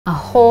A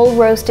whole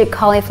roasted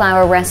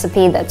cauliflower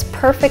recipe that's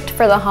perfect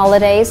for the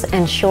holidays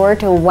and sure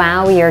to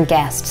wow your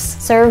guests.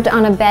 Served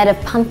on a bed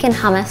of pumpkin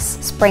hummus,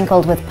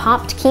 sprinkled with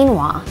popped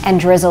quinoa, and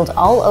drizzled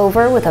all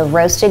over with a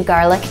roasted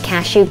garlic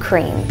cashew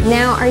cream.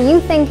 Now, are you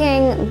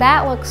thinking,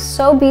 that looks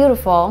so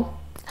beautiful?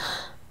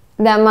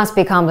 That must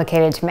be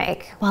complicated to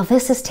make. Well,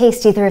 this is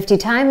tasty, thrifty,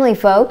 timely,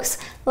 folks.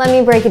 Let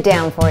me break it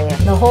down for you.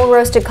 The whole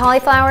roasted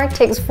cauliflower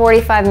takes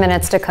 45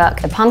 minutes to cook.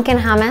 The pumpkin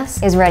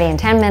hummus is ready in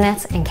 10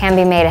 minutes and can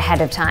be made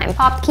ahead of time.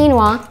 Popped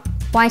quinoa,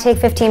 why take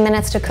 15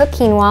 minutes to cook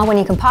quinoa when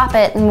you can pop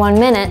it in 1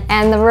 minute?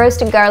 And the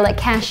roasted garlic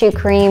cashew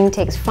cream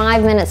takes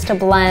 5 minutes to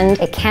blend.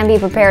 It can be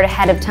prepared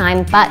ahead of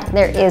time, but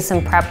there is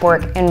some prep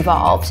work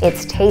involved.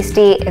 It's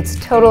tasty, it's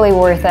totally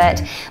worth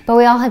it, but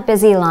we all have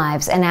busy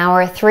lives, and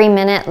our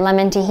 3-minute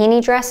lemon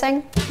tahini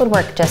dressing would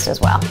work just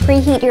as well.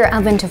 Preheat your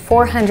oven to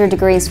 400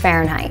 degrees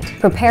Fahrenheit.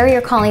 Prepare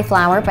your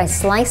cauliflower by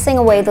slicing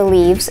away the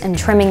leaves and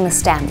trimming the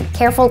stem.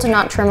 Careful to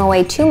not trim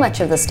away too much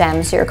of the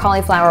stem so your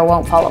cauliflower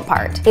won't fall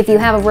apart. If you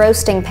have a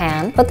roasting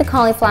pan, put the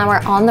cauliflower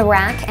on the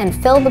rack and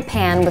fill the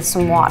pan with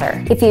some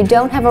water. If you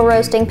don't have a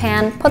roasting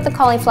pan, put the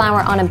cauliflower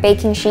on a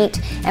baking sheet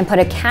and put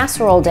a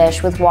casserole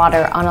dish with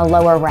water on a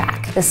lower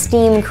rack. The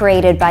steam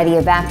created by the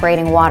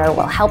evaporating water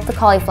will help the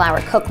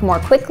cauliflower cook more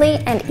quickly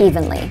and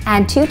evenly.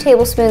 Add 2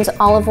 tablespoons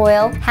olive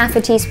oil, half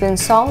a teaspoon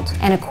salt,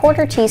 and a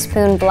 1/4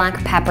 teaspoon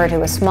black pepper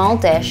to a small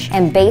dish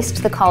and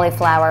baste the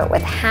cauliflower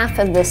with half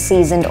of this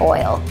seasoned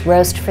oil.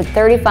 Roast for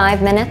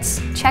 35 minutes,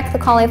 check the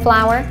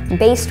cauliflower,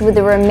 baste with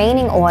the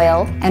remaining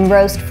oil, and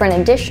roast for an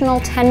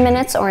additional 10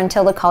 minutes or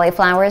until the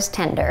cauliflower is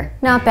tender.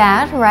 Not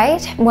bad,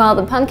 right? Well,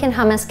 the pumpkin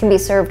hummus can be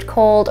served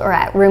cold or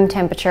at room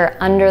temperature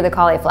under the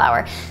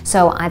cauliflower,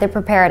 so either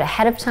prepare it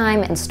ahead of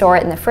time and store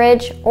it in the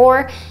fridge,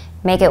 or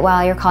make it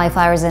while your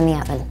cauliflower is in the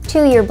oven.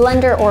 To your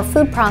blender or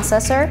food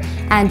processor,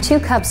 add 2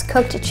 cups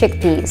cooked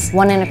chickpeas,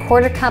 1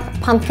 1/4 cup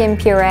pumpkin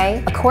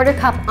puree, a 1/4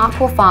 cup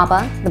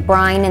aquafaba, the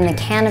brine in the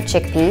can of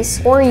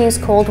chickpeas, or use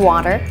cold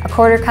water, a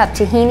 1/4 cup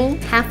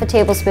tahini, half a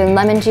tablespoon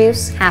lemon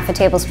juice, half a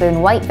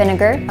tablespoon white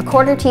vinegar, a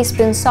 1/4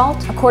 teaspoon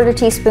salt, a 1/4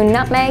 teaspoon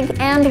nutmeg,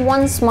 and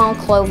 1 small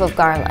clove of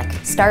garlic.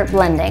 Start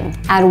blending.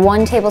 Add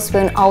 1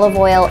 tablespoon olive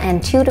oil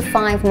and 2 to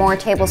 5 more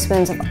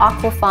tablespoons of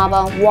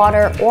aquafaba,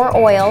 water, or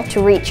oil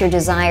to reach your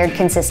desired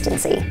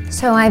consistency.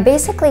 So I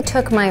basically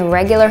took my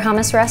regular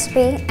hummus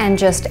recipe and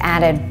just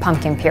added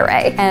pumpkin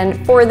puree.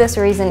 And for this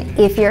reason,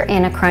 if you're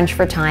in a crunch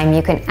for time,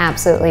 you can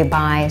absolutely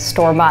buy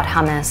store-bought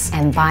hummus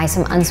and buy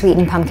some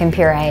unsweetened pumpkin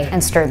puree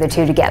and stir the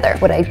two together.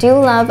 What I do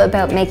love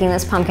about making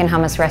this pumpkin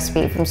hummus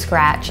recipe from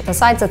scratch,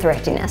 besides the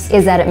thriftiness,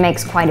 is that it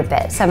makes quite a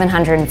bit,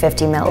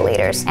 750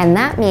 milliliters. And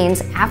that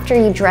means after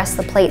you dress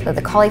the plate that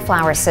the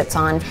cauliflower sits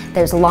on,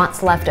 there's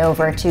lots left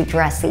over to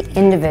dress the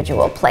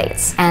individual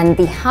plates. And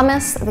the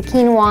hummus, the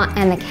quinoa,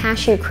 and the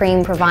cashew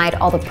cream provide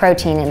all the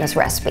protein in this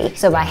recipe.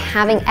 So by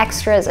having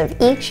extras of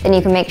each, then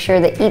you can make sure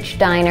that each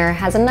diner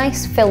has a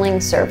nice filling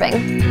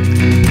serving.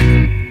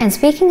 And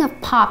speaking of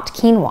popped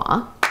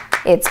quinoa,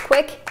 it's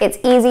quick, it's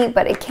easy,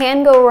 but it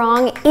can go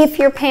wrong if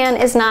your pan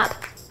is not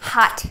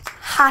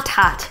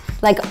hot,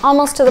 like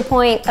almost to the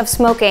point of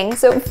smoking.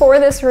 So for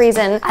this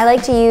reason, I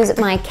like to use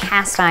my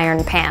cast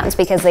iron pans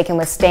because they can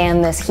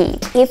withstand this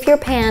heat. If your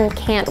pan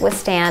can't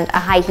withstand a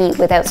high heat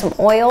without some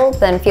oil,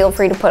 then feel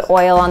free to put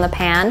oil on the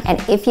pan.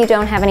 And if you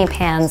don't have any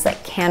pans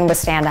that can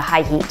withstand a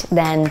high heat,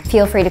 then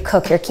feel free to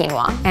cook your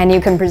quinoa. And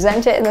you can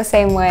present it in the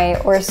same way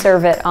or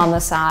serve it on the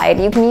side.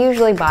 You can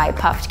usually buy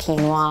puffed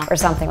quinoa or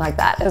something like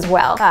that as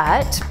well.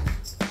 But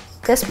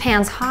this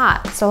pan's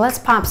hot, so let's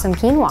pop some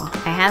quinoa.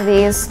 I have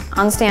these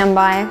on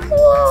standby.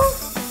 Whoa.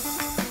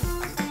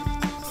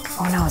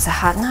 Oh no, is it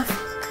hot enough?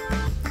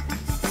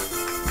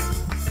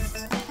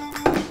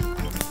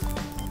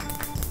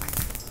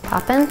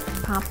 Poppin',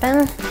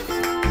 poppin'.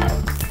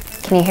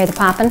 Can you hear the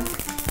poppin'?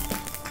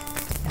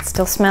 It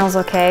still smells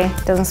okay.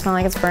 Doesn't smell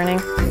like it's burning.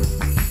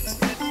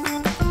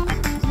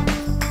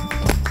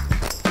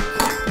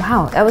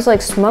 Wow, that was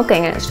like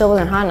smoking and it still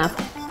wasn't hot enough.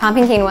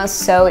 Popping quinoa is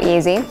so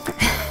easy.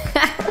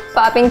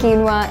 Popping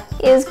quinoa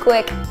is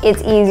quick,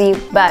 it's easy,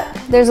 but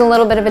there's a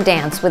little bit of a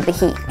dance with the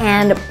heat.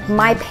 And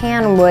my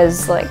pan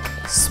was like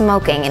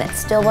smoking and it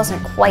still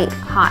wasn't quite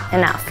hot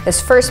enough. This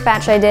first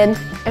batch I did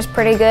is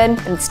pretty good,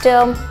 but it's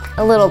still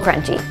a little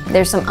crunchy.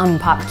 There's some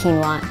unpopped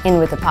quinoa in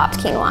with the popped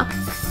quinoa.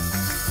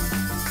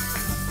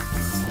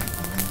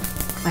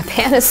 My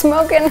pan is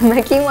smoking,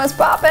 my quinoa's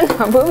popping,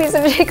 my boobies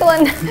are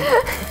jiggling.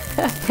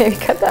 Maybe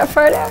cut that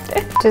part out.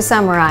 To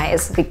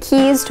summarize, the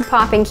keys to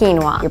popping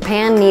quinoa: your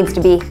pan needs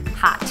to be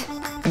hot,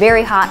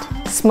 very hot,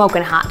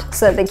 smoking hot,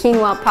 so that the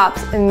quinoa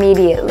pops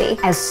immediately.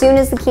 As soon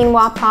as the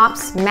quinoa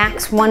pops,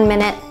 max 1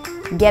 minute,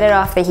 get it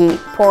off the heat,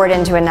 pour it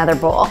into another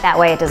bowl. That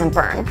way it doesn't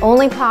burn.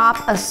 Only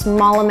pop a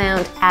small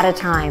amount at a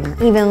time,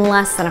 even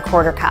less than a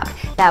 1/4 cup.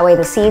 That way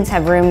the seeds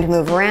have room to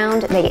move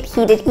around, they get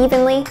heated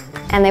evenly,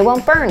 and they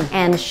won't burn.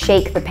 And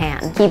shake the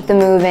pan. Keep them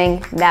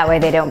moving, that way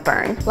they don't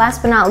burn.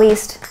 Last but not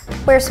least,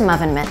 wear some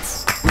oven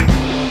mitts.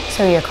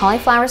 So your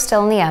cauliflower is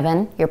still in the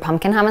oven, your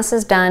pumpkin hummus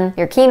is done,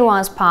 your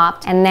quinoa is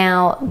popped, and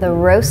now the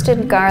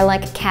roasted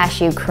garlic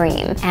cashew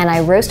cream. And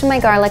I roasted my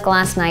garlic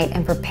last night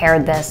and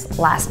prepared this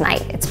last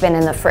night. It's been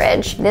in the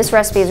fridge. This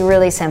recipe is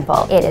really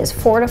simple. It is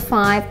 4 to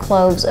 5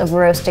 cloves of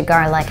roasted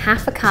garlic,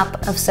 half a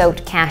cup of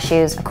soaked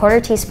cashews, a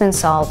 1/4 teaspoon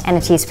salt, and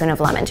a teaspoon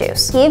of lemon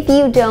juice. If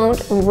you don't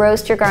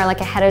roast your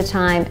garlic ahead of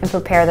time and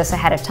prepare this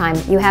ahead of time,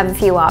 you have a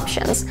few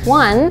options.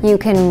 One, you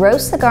can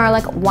roast the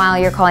garlic while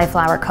your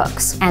cauliflower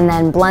cooks, and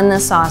then blend the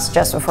sauce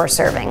just before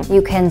serving.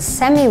 You can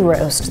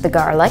semi-roast the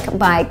garlic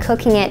by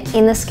cooking it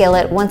in the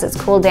skillet once it's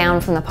cooled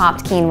down from the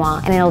popped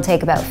quinoa, and it'll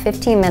take about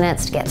 15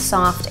 minutes to get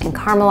soft and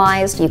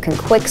caramelized. You can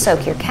quick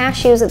soak your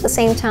cashews at the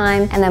same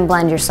time and then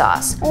blend your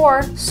sauce.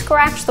 Or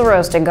scratch the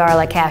roasted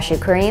garlic cashew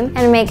cream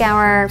and make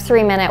our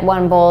 3-minute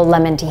 1-bowl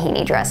lemon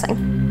tahini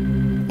dressing.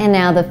 And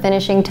now the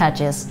finishing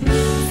touches.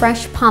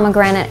 Fresh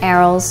pomegranate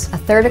arils,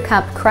 1/3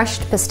 cup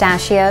crushed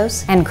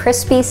pistachios, and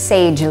crispy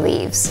sage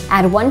leaves.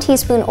 Add 1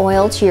 teaspoon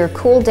oil to your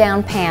cooled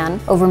down pan.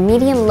 Over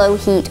medium-low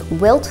heat,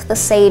 wilt the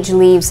sage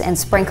leaves and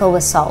sprinkle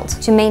with salt.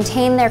 To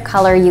maintain their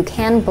color, you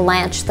can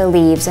blanch the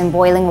leaves in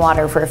boiling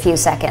water for a few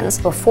seconds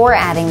before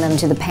adding them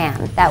to the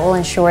pan. That will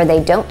ensure they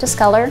don't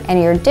discolor and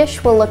your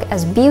dish will look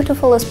as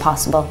beautiful as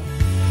possible.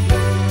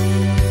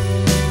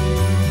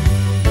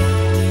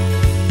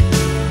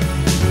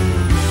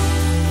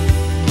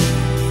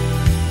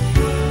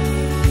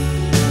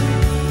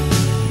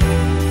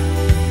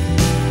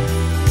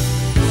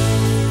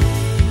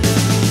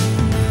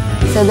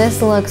 So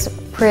this looks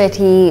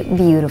pretty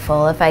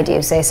beautiful, if I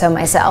do say so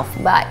myself,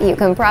 but you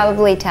can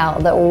probably tell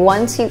that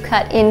once you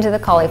cut into the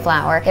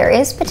cauliflower, there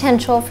is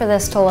potential for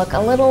this to look a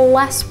little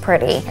less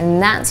pretty,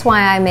 and that's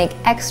why I make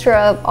extra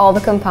of all the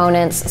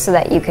components so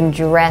that you can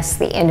dress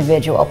the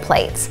individual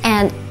plates.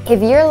 And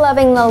if you're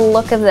loving the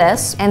look of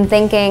this and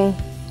thinking,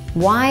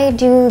 why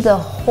do the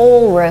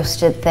whole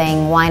roasted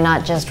thing? Why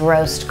not just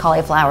roast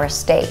cauliflower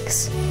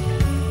steaks?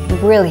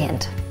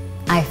 Brilliant.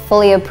 I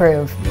fully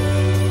approve.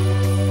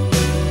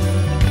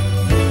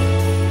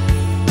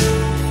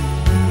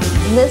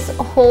 This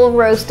whole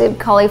roasted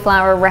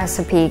cauliflower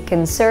recipe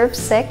can serve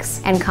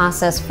 6 and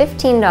costs us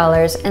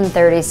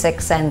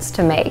 $15.36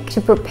 to make. To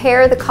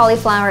prepare the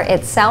cauliflower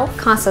itself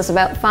costs us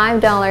about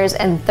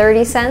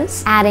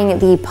 $5.30. Adding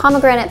the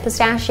pomegranate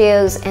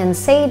pistachios and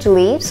sage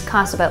leaves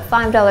costs about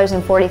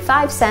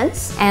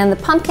 $5.45. And the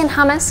pumpkin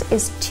hummus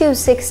is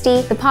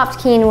 $2.60, the popped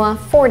quinoa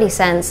 40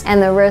 cents,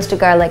 and the roasted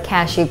garlic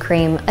cashew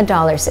cream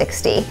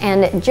 $1.60.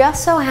 And it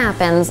just so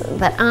happens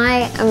that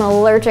I am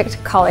allergic to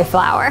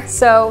cauliflower.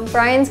 So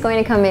Bryan's going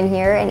to come in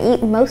here and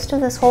eat most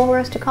of this whole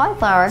roasted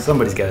cauliflower.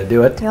 Somebody's got to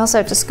do it. You also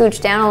have to scooch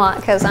down a lot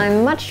because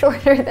I'm much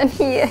shorter than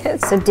he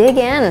is. So dig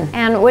in.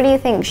 And what do you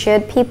think?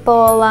 Should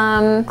people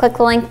click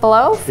the link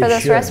below for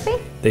this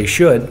recipe? They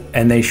should.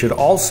 And they should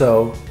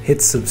also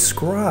hit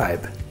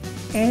subscribe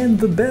and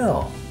the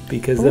bell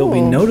because they'll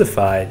be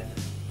notified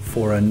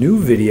for a new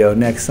video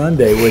next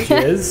Sunday, which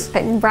is...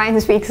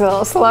 Bryan speaks a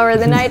little slower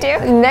than I do.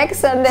 Next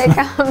Sunday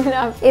coming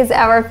up is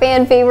our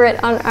fan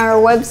favorite on our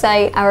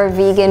website, our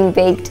vegan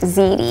baked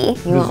ziti.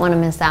 You won't want to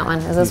miss that one.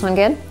 Is this one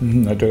good?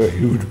 I took a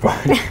huge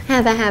bite.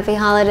 Have a happy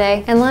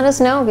holiday. And let us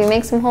know if you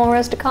make some whole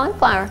roasted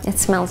cauliflower. It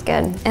smells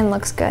good and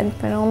looks good,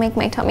 but it'll make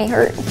my tummy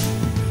hurt.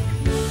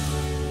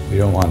 We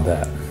don't want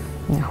that.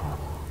 No.